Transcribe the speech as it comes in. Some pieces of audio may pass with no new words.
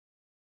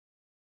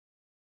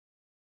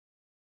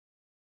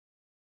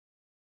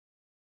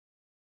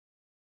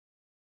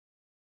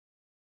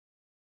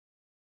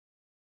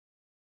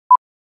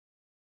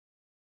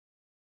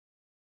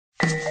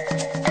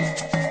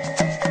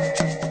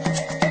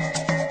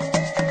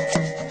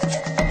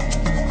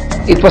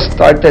It was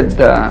started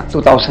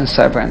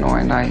 2007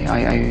 when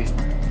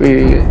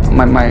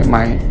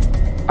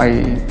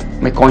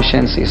my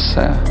conscience is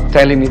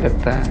telling me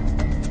that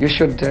you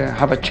should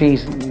have a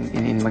change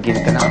in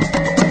Maguindanao.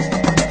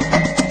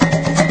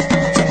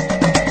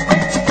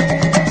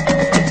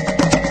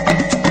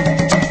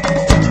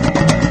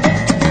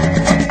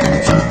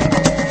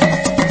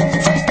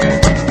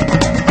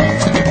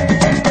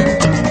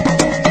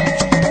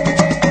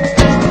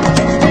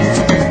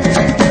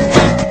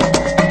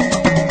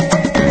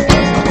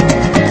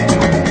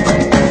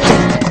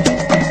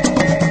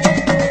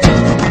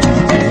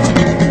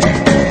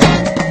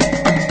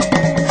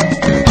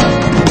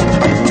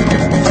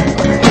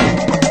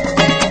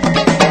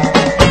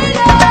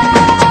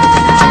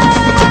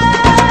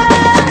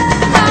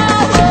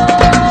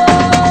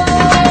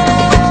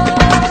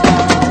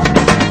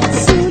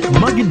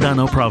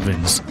 Maguindanao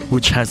Province,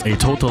 which has a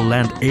total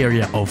land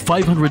area of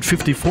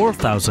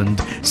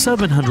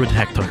 554,700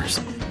 hectares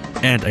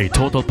and a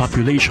total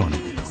population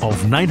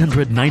of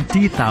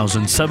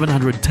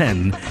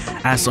 990,710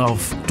 as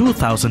of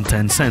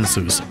 2010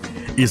 census,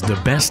 is the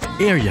best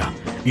area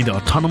in the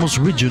Autonomous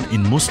Region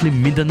in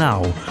Muslim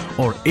Mindanao,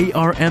 or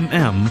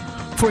ARMM,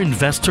 for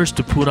investors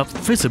to put up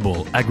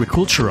feasible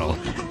agricultural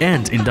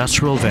and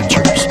industrial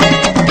ventures.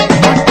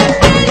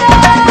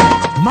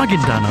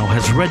 Maguindanao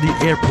has ready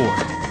airport,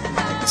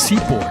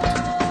 seaport,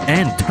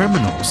 and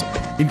terminals,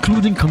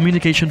 including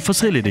communication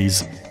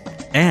facilities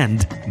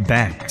and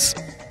banks.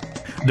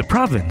 The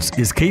province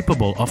is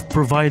capable of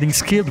providing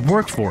skilled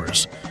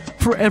workforce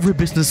for every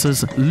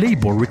business's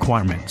labor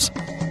requirements.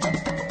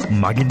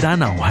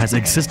 Maguindanao has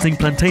existing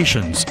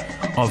plantations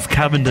of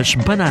Cavendish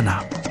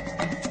banana,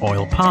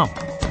 oil palm,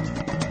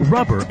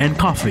 rubber and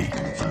coffee,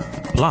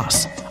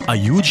 plus a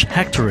huge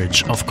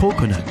hectarage of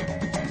coconut,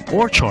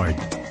 orchard,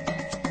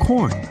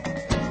 corn,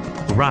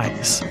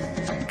 rice,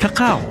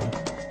 cacao,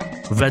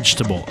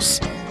 vegetables,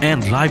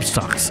 and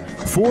livestock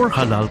for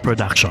halal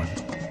production.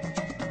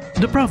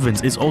 The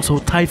province is also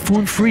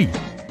typhoon-free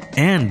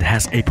and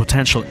has a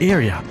potential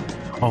area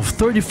of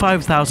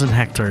 35,000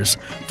 hectares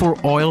for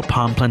oil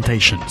palm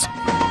plantations,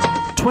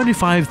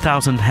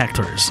 25,000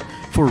 hectares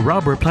for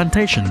rubber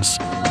plantations,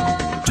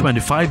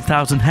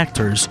 25,000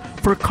 hectares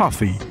for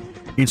coffee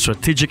in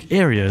strategic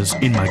areas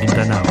in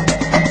Maguindanao.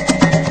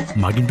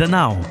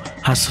 Maguindanao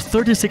has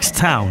 36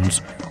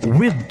 towns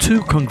with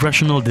 2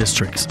 congressional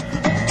districts.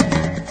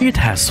 It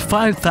has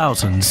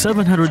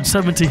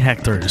 5,770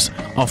 hectares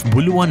of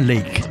Buluan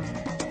Lake,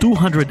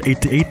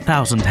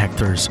 288,000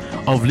 hectares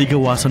of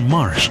Ligawasan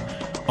Marsh,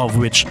 of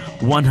which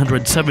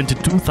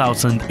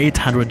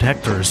 172,800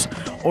 hectares,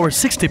 or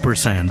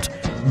 60%,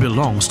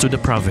 belongs to the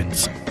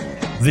province.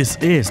 This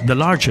is the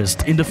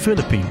largest in the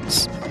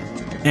Philippines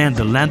and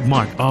the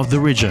landmark of the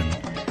region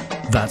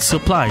that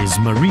supplies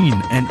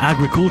marine and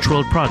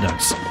agricultural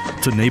products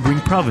to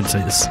neighboring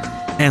provinces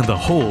and the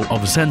whole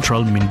of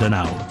central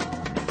Mindanao.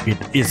 It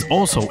is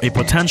also a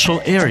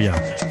potential area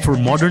for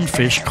modern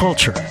fish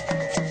culture,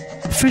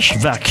 fish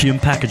vacuum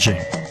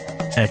packaging,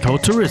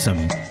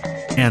 ecotourism,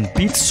 and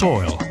peat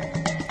soil,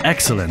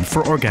 excellent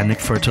for organic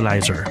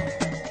fertilizer.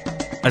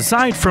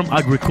 Aside from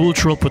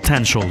agricultural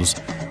potentials,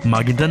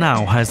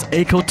 Maguindanao has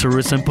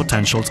ecotourism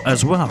potentials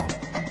as well.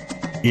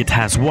 It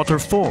has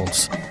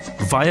waterfalls,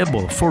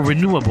 viable for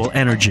renewable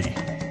energy,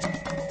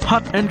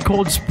 hot and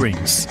cold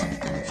springs,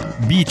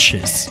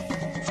 beaches,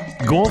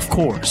 golf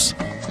course,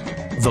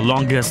 the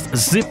longest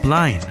zip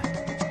line,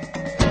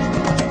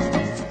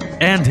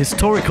 and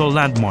historical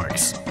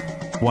landmarks,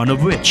 one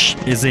of which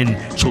is in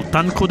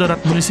Sultan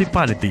Kudarat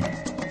Municipality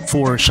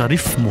for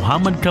Sharif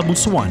Muhammad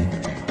Kabuswan,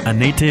 a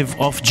native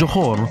of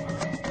Johor,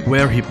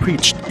 where he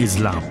preached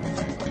Islam.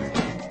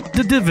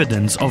 The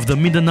dividends of the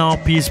Mindanao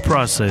peace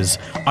process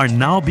are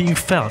now being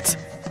felt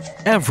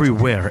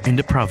everywhere in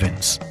the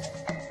province.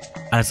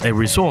 As a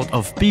result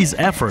of peace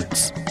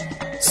efforts,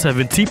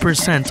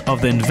 70%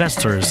 of the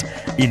investors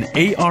in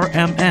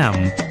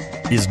ARMM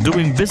is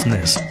doing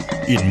business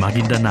in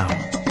Maguindanao.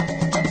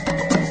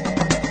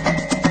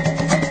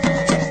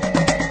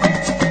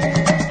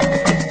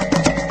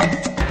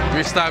 We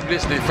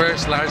established the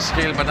first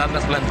large-scale banana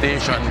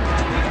plantation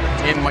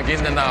in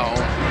Maguindanao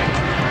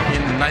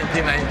in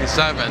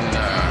 1997.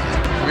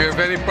 We are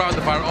very proud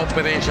of our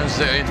operations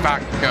there. In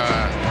fact,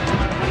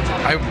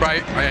 I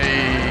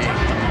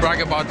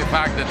brag about the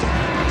fact that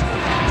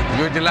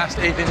during the last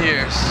 18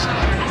 years,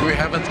 we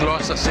haven't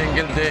lost a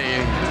single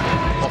day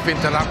of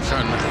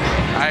interruption,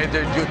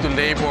 either due to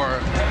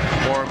labor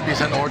or peace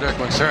and order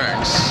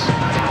concerns.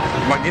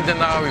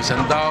 Maguindanao is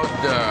endowed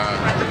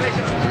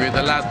with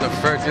a lot of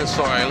fertile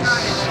soils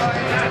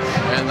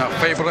and a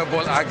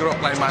favorable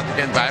agroclimatic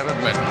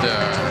environment.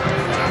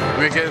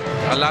 We get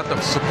a lot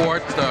of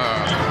support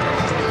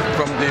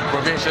from the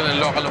provincial and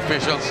local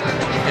officials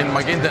in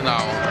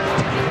Maguindanao,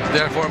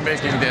 therefore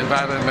making the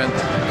environment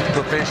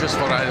propitious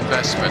for our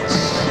investments.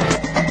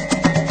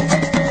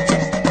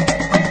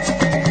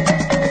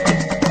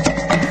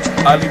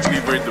 Olive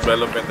River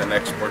Development and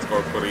Export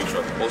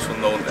Corporation, also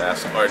known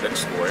as Ardex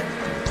Store,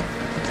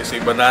 is a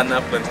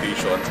banana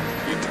plantation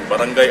in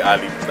Barangay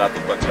Alib, Dato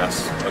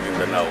Paglas,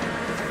 Maguindanao.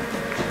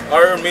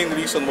 Our main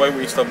reason why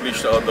we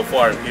established the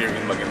farm here in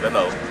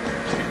Maguindanao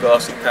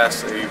because it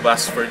has a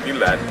vast fertile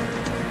land,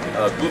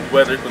 good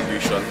weather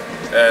condition,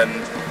 and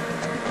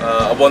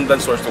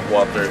abundant source of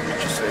water,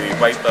 which is a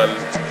vital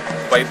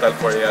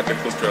for the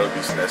agricultural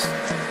business.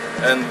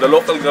 And the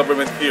local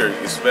government here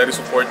is very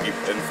supportive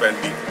and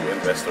friendly to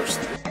investors.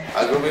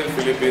 Agromil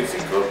Philippines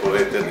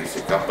Incorporated is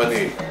a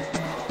company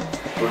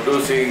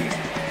producing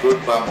crude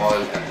palm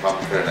oil and palm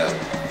kernel.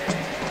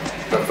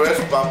 The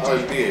first palm oil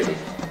mill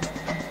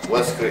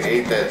was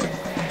created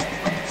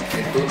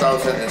in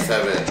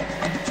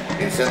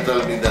 2007 in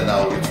central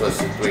Mindanao, which was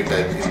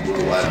situated in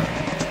Buluan,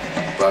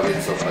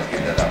 province of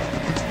Maguindanao.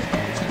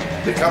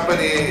 The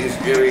company is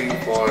gearing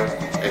for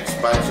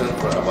expansion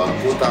for about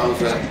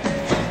 2,000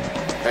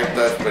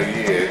 hectares per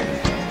year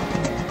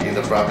in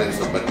the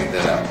province of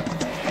Maguindanao.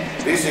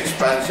 This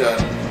expansion,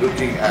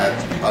 looking at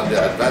on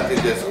the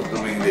advantages of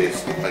doing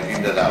this in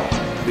Maguindanao,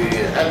 the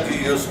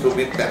LGU's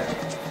commitment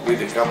with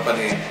the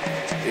company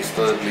is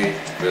totally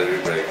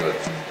very good.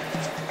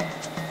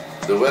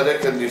 The weather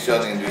condition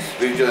in this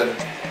region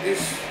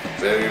is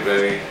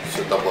very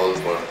suitable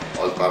for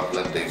all palm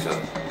plantation.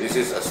 This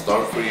is a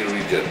storm-free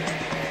region.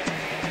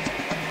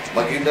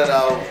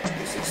 Maguindanao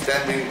is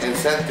extending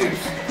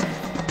incentives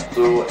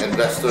to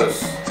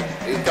investors,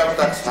 income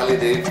tax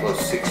holiday for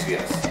 6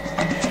 years.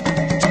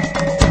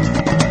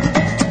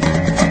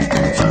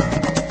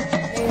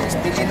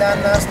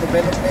 Nanas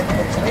Development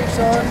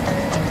Corporation,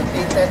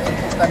 located in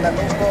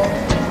Bucanalugong,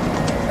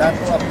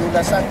 Dato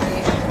Abdullah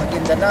Saki,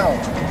 Maguindanao.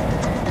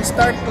 We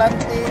start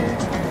planting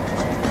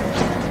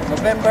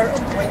November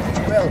of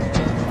 2012.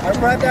 Our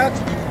product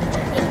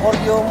and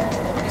volume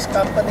of this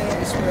company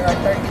is we are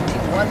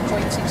targeting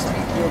 1.6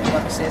 million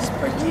boxes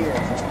per year.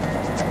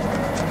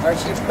 Our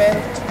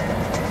shipment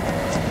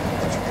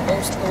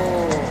goes to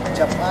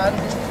Japan,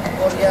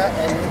 Korea,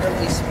 and Middle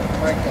East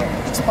market.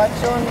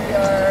 Expansion, we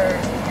are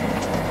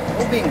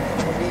moving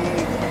to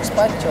the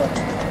expansion.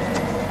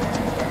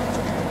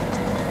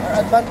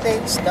 The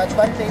advantage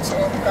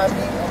of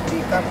coming of the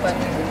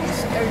company in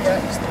this area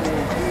is to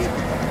give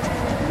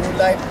new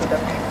life to the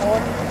people,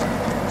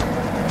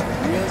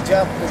 new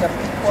job to the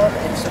people,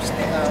 and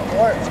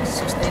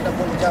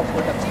sustainable job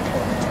for the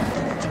people.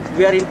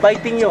 We are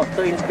inviting you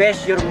to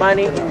invest your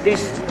money in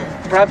this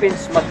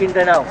province,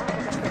 Maguindanao.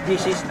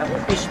 This is a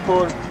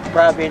peaceful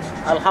province,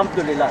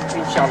 alhamdulillah,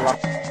 inshallah.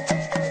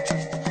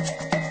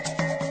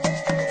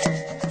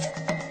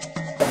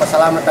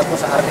 Pasalamat ako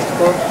sa artist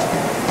ko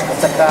at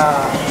saka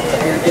sa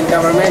Philippine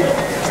government.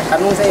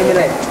 Tanong sa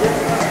Emirates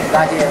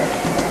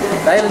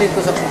dahil dito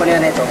sa kumpanya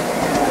na ito,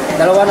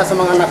 dalawa na sa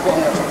mga anak ko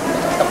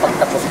ang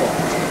tapos ko.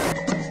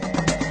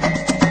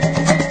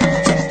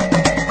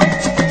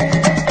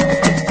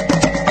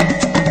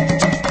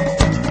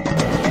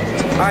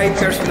 I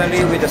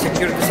personally, with the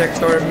security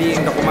sector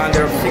being the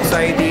commander of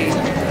 6ID,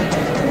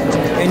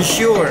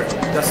 ensure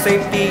the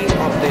safety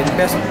of the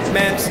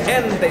investments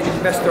and the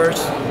investors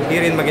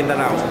here in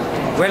Maguindanao.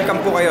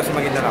 Welcome po kayo sa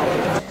Maguindanao.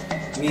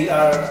 We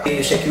are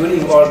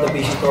securing all the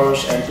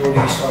visitors and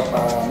tourists of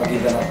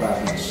Maguindanao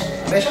province.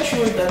 Rest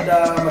assured that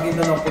the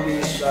Maguindanao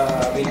police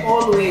will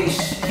always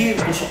here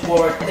to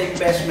support the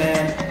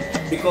investment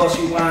because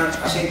we want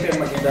a safer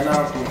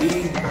Maguindanao to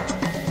live,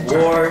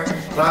 work,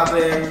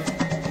 travel,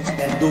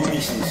 and do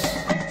business.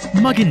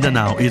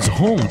 Maguindanao is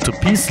home to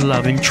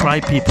peace-loving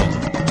tribe people.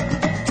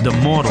 The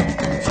Moro,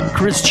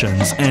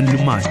 Christians and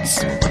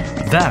Lumais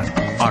that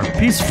are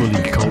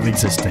peacefully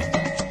coexisting.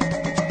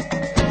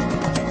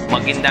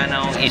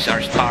 Maguindanao is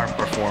our star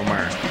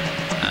performer.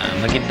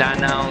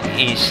 Maguindanao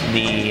is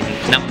the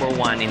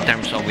 #1 in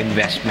terms of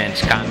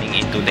investments coming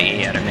into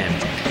the ARMM.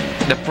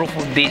 The proof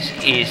of this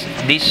is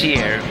this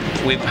year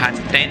we've had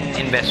 10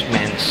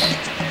 investments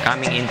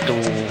coming into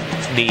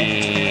the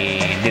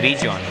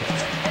region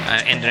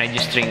and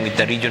registering with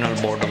the Regional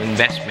Board of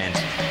Investments.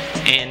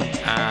 And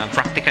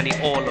practically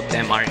all of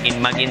them are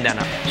in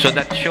Maguindanao. So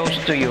that shows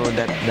to you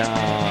that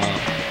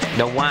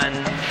the one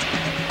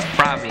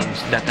province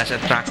that has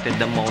attracted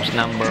the most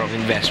number of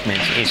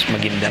investments is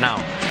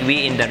Maguindanao.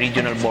 We in the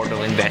Regional Board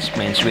of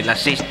Investments will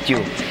assist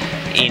you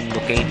in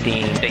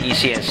locating the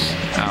easiest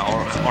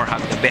or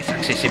have the best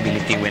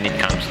accessibility when it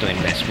comes to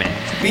investment.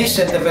 Peace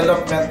and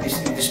development is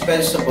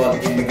indispensable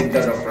in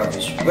Maguindanao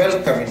province.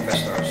 Welcome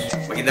investors.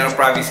 Maguindanao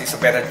province is a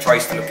better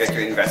choice to locate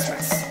your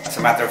investments. As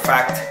a matter of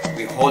fact,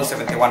 we hold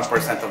 71%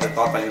 of the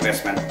total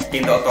investment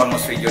in the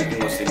autonomous region in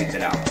Muslim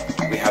Mindanao.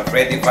 We have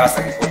ready vast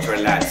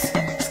agricultural lands,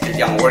 skilled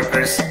young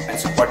workers, and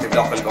supportive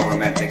local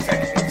government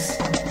executives.